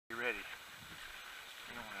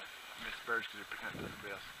birds because they're picking up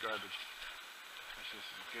everybody else's garbage. That's just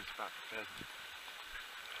a good spot for pheasants.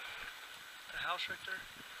 A house right there?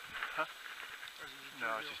 Huh? Or is it just no,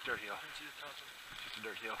 it's just dirt hill. I can see the top of it. It's just a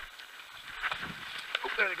dirt hill. Oh,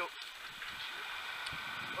 there they go.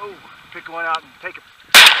 Oh, pick one out and take it.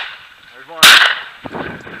 There's one.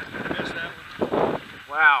 Missed that one.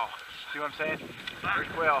 Wow. See what I'm saying? There's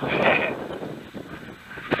Quail. That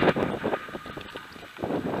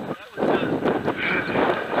was good.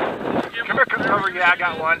 Come here, Clover. Yeah, I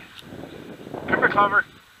got one. Come here, Clover.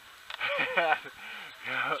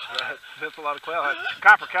 That's a lot of quail.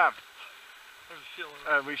 Copper, come.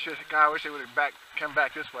 We should. God, I wish they would have come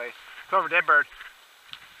back this way. Clover, dead bird.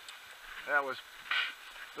 That was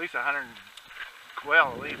at least 100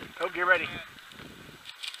 quail at least. Oh, get ready.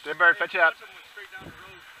 Dead bird, fetch it up.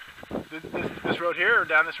 This road here or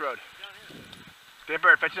down this road? Down here. Dead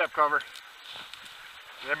bird, fetch it up, Clover.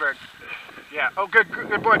 Dead bird. Yeah. Oh, good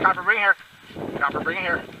boy, Copper. Bring it here. Copper, bring it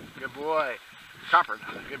here. Good boy. Copper,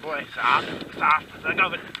 good boy. Soft. Let go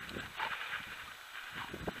of it.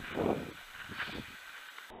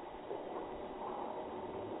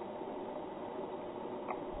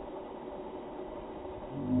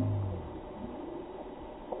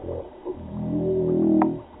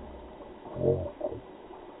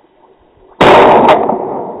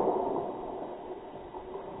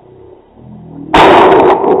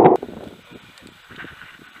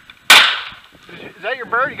 Is that your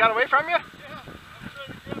bird? You got away from you? Yeah.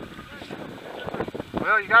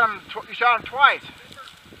 Well, you got him. You shot him twice.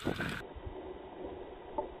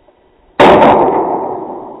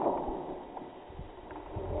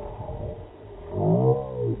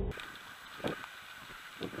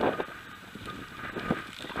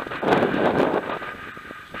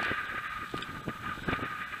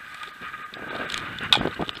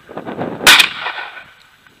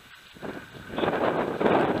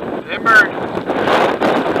 Dead bird.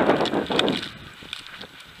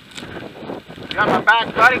 You got my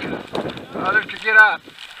back, buddy? Others could get up.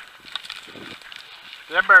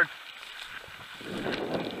 Dead bird.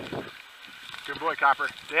 Good boy, Copper.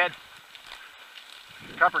 Dead.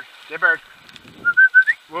 Copper, dead bird.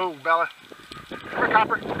 Whoa, Bella. Come here,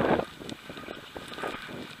 Copper.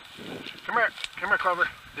 Come here, Clover.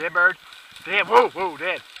 Dead bird. Dead. Whoa,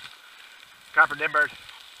 dead. Copper, dead bird.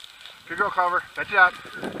 Good girl, Clover. Fetch it up.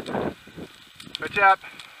 Fetch it up.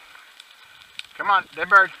 Come on, dead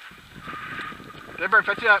bird. Dead bird,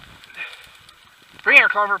 fetch it up. Bring here,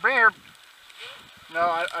 Clover. Bring here. No,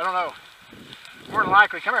 I don't know. More than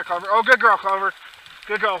likely. Come here, Clover. Oh, good girl, Clover.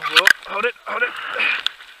 Good girl. Whoa, hold it. I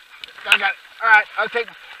got it. All right, I'll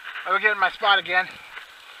get in my spot again.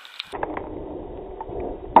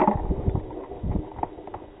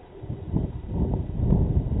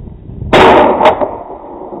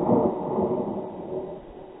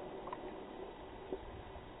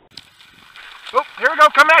 Oh, here we go.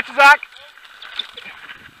 Coming at you, Zack.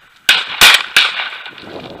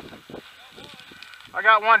 I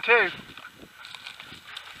got one too.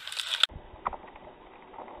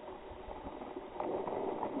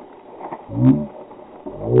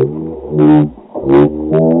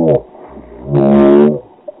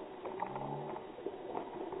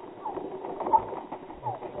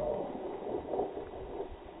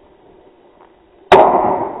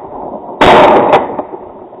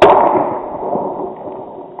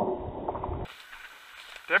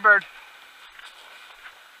 Dead bird.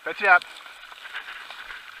 Fetch it up.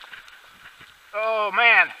 Oh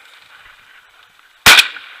man.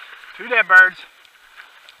 2 dead birds.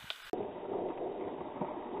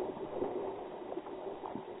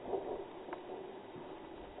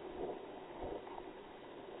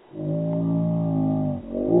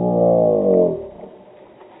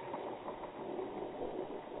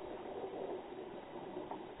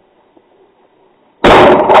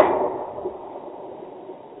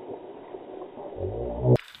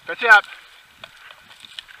 Fetch it up.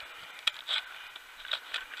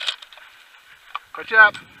 Fetch it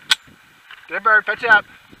up. Dead bird, fetch it up.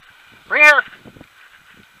 Bring it here.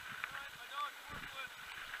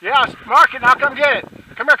 Yeah, mark it and I'll come get it.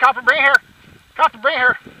 Come here, Copper, bring it here. Copper, bring it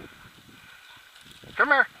here. Come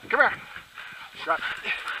here.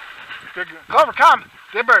 Good. Clover, come.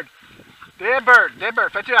 Dead bird. Dead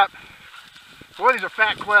bird, fetch it up. Boy, these are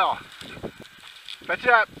fat quail. Fetch it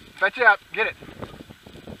up. Get it.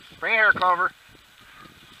 Bring it here, Clover.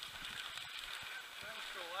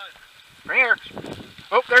 Bring it here.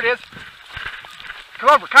 Oh, there it is.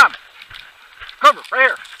 Clover, come. Clover, right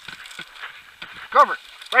here. Clover,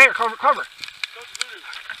 right here, Clover.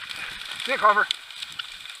 See it, Clover.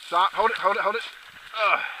 Stop. Hold it. Ugh.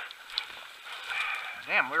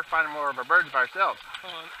 Damn, we were finding more of our birds by ourselves.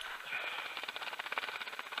 Hold on.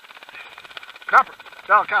 Copper.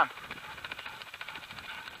 Bella, come.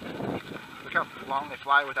 Look how long they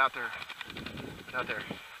fly without their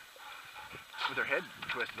with their head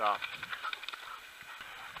twisted off.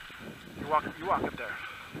 You walk up there.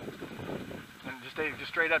 And just stay just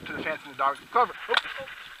straight up to the fence and the dog. Clover. Oh.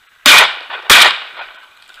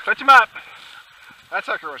 Touch him up. That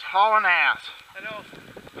sucker was hauling ass. I know.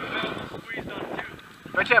 I squeezed on it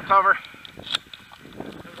too. Touch up, Clover. That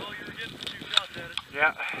was all you were getting, 2 shots at it.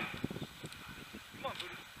 Yeah. Come on,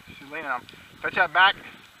 Booty. She's leaning on him. Fetch up back.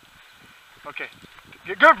 Okay.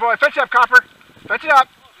 Good boy. Fetch up, Copper. Fetch it up.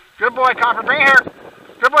 Good boy, Copper. Bring it here.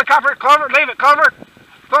 Good boy, Copper. Clover, leave it. Clover.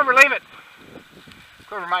 Clover, leave it.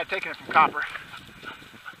 Clover might have taken it from Copper.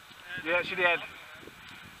 Yeah, she did.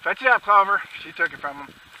 Fetch it up, Clover. She took it from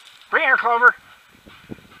him. Bring it here, Clover.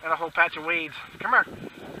 And a whole patch of weeds. Come here.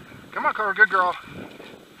 Come on, Clover. Good girl.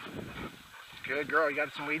 Good girl. You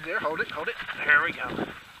got some weeds there. Hold it. Hold it. There we go.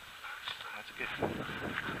 That's a good.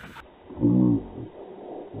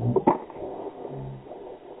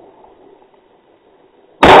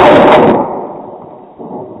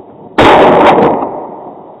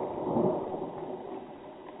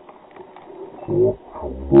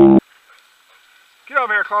 Get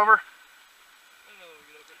over here, Clover.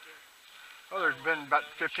 Oh, there's been about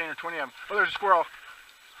 15 or 20 of them. Oh, there's a squirrel.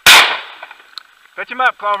 Fetch him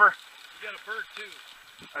up, Clover. You got a bird too.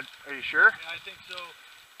 Are you sure? Yeah, I think so.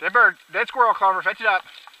 Dead bird, dead squirrel, Clover. Fetch it up.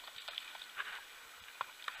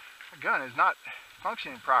 The gun is not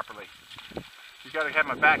functioning properly. You got to have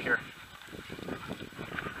my back here.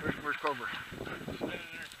 Where's Clover?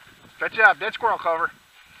 Fetch it up, dead squirrel, Clover.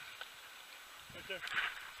 Right there.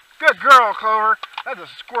 Good girl, Clover. That's a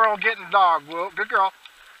squirrel getting dog, Will. Good girl.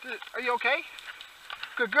 Are you okay?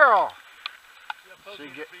 Good girl.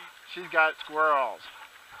 She's got squirrels.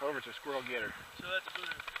 Clover's a squirrel getter. So that's a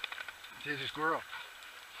booty. She's a squirrel.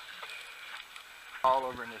 All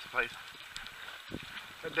over in this place.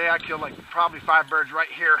 That day I killed like probably 5 birds right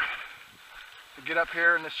here. To get up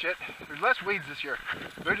here and this shit. There's less weeds this year.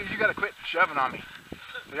 Booty, you gotta quit shoving on me.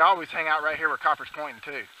 They always hang out right here where Copper's pointing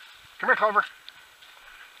too. Come here, Clover.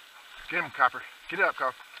 Get him, Copper. Get it up,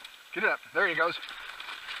 Copper. Get it up. There he goes.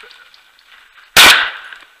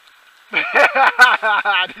 Did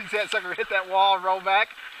you see that sucker hit that wall and roll back?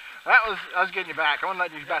 I was getting you back. I wasn't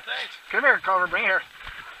letting you back. Thanks. Come here, Clover. Bring it here.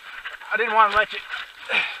 I didn't want to let you.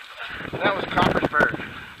 That was Copper's bird.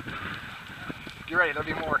 Get ready. There'll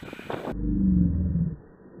be more.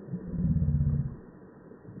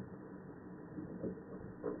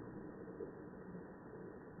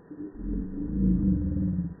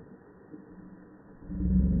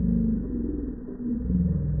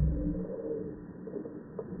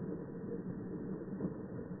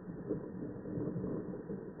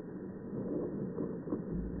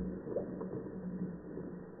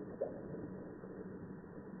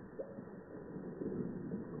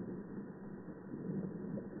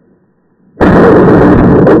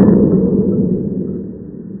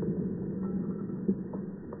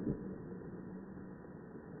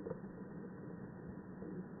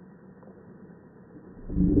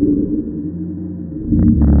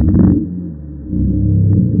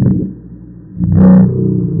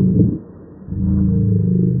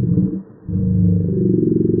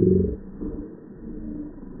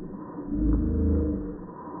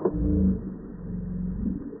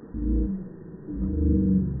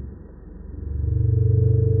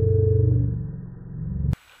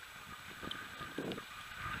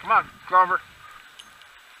 Come on, Clover.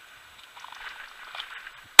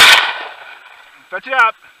 Fetch it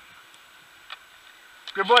up.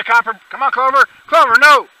 Good boy, Copper. Come on, Clover. Clover,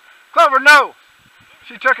 no. Clover, no.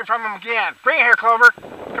 She took it from him again. Bring it here, Clover.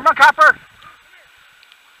 Come on, Copper.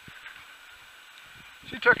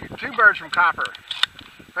 She took 2 birds from Copper.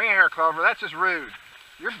 Bring it here, Clover. That's just rude.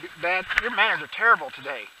 You're bad. Your manners are terrible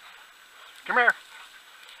today. Come here.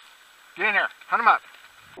 Get in there. Hunt him up.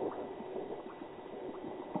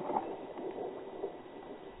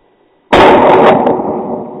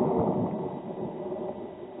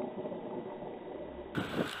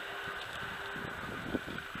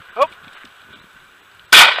 Oh!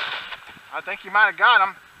 I think you might have got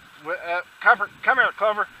him. Come here,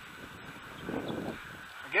 Clover.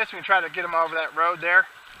 I guess we can try to get him over that road there.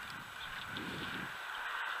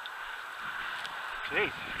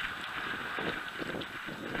 Jeez.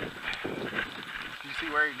 Do you see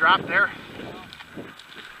where he dropped there?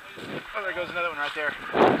 Oh, there goes another one right there.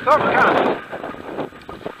 Clover, come!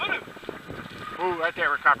 Ooh, right there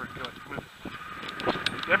where Copper's going. Move.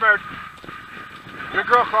 Good bird. Good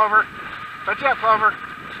girl, Clover. Fetch up, Clover.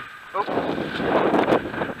 Oh.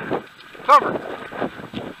 Clover.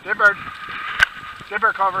 Good bird. Dead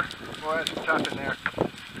bird, Clover. Boy, it's tough in there.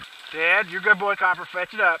 Dead. You're a good boy, Copper.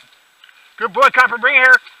 Fetch it up. Good boy, Copper. Bring it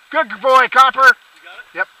here. Good boy, Copper. You got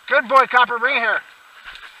it? Yep. Good boy, Copper. Bring it here.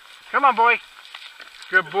 Come on, boy.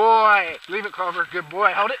 Good boy. Leave it, Clover. Good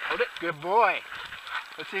boy. Hold it. Hold it. Good boy.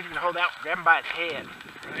 Let's see if you can hold out. Grab him by his head.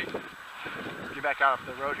 Right. Get back out of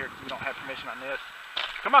the road here. We don't have permission on this.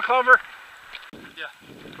 Come on, Clover. Yeah.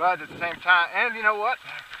 But at the same time, and you know what?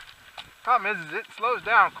 Problem is it slows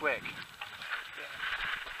down quick.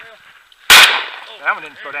 Oh, That one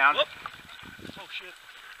didn't slow down. Whoop. Oh shit.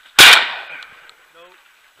 No.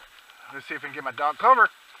 Let's see if we can get my dog Clover.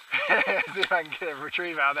 See if I can get a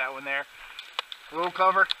retrieve out of that one there. Little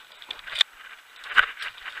Clover.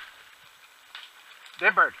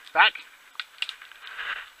 Dead bird. Back.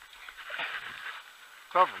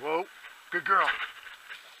 Clover. Whoa. Good girl.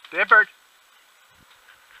 Dead bird.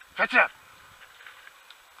 Fetch up.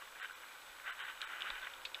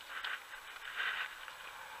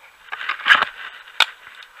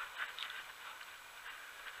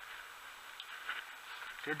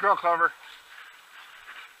 Good girl, Clover.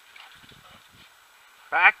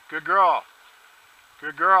 Back. Good girl.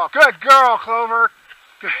 Good girl. Good girl, Clover.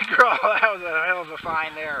 Good girl. That was a hell of a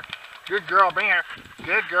find there. Good girl. Bring her.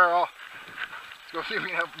 Good girl. Let's go see if we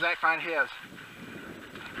can help Zack find his.